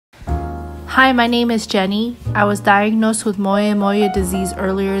Hi, my name is Jenny. I was diagnosed with Moyamoya disease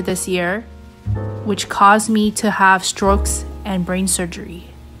earlier this year, which caused me to have strokes and brain surgery.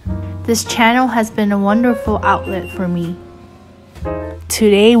 This channel has been a wonderful outlet for me.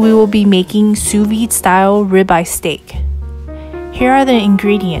 Today we will be making sous vide style ribeye steak. Here are the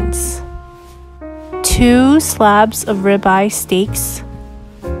ingredients: 2 slabs of ribeye steaks,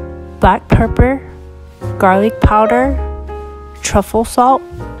 black pepper, garlic powder, truffle salt,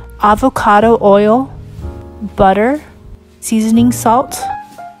 avocado oil, butter, seasoning salt,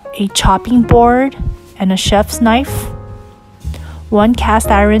 a chopping board and a chef's knife, 1 cast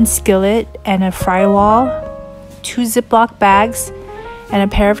iron skillet and a fry wall, 2 ziplock bags and a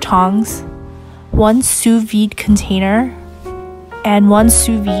pair of tongs, 1 sous vide container, and 1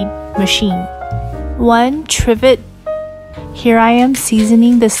 sous vide machine, 1 trivet. Here I am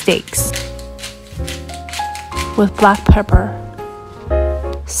seasoning the steaks with black pepper,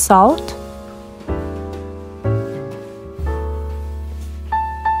 salt,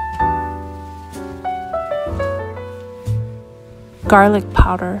 garlic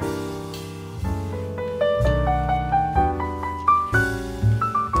powder,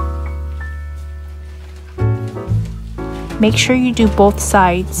 make sure you do both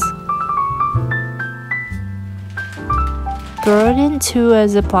sides. Throw it into a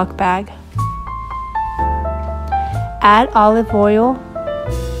Ziploc bag. Add olive oil,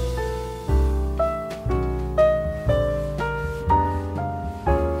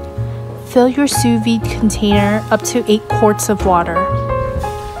 fill your sous vide container up to 8 quarts of water.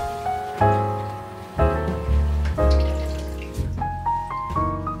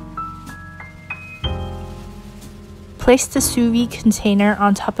 Place the sous vide container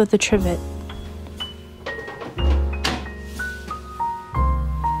on top of the trivet.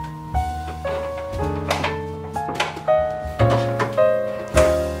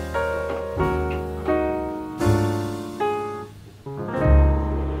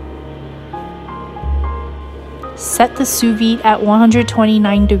 Set the sous vide at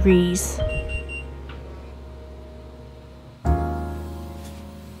 129 degrees.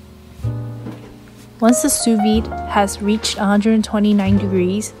 Once the sous vide has reached 129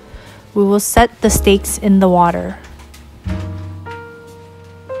 degrees, we will set the steaks in the water.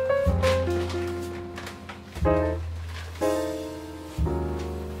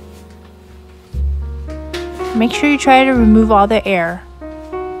 Make sure you try to remove all the air.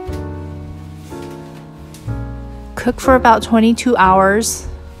 Cook for about 22 hours.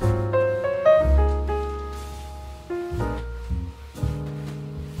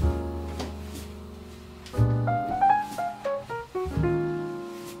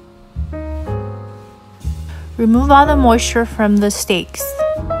 Remove all the moisture from the steaks.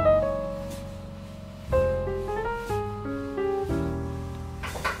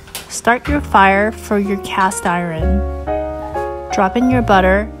 Start your fire for your cast iron. Drop in your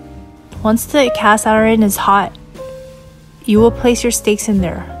butter. Once the cast iron is hot, you will place your steaks in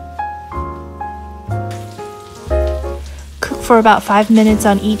there. Cook for about 5 minutes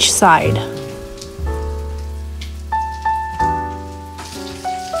on each side.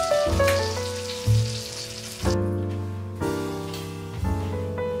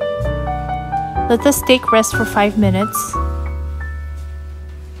 Let the steak rest for 5 minutes.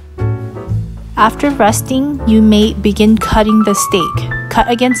 After resting, you may begin cutting the steak. Cut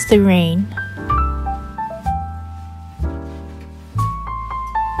against the grain.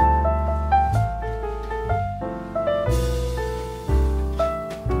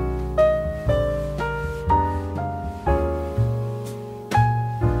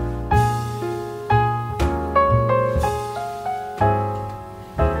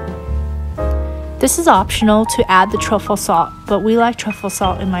 This is optional to add the truffle salt, but we like truffle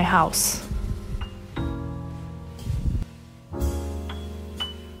salt in my house.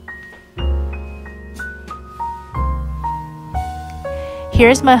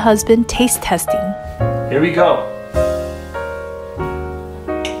 Here's my husband taste testing. Here we go.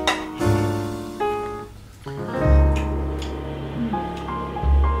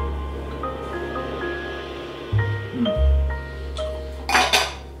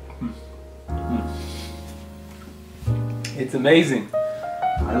 It's amazing.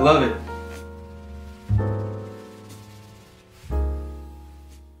 I love it.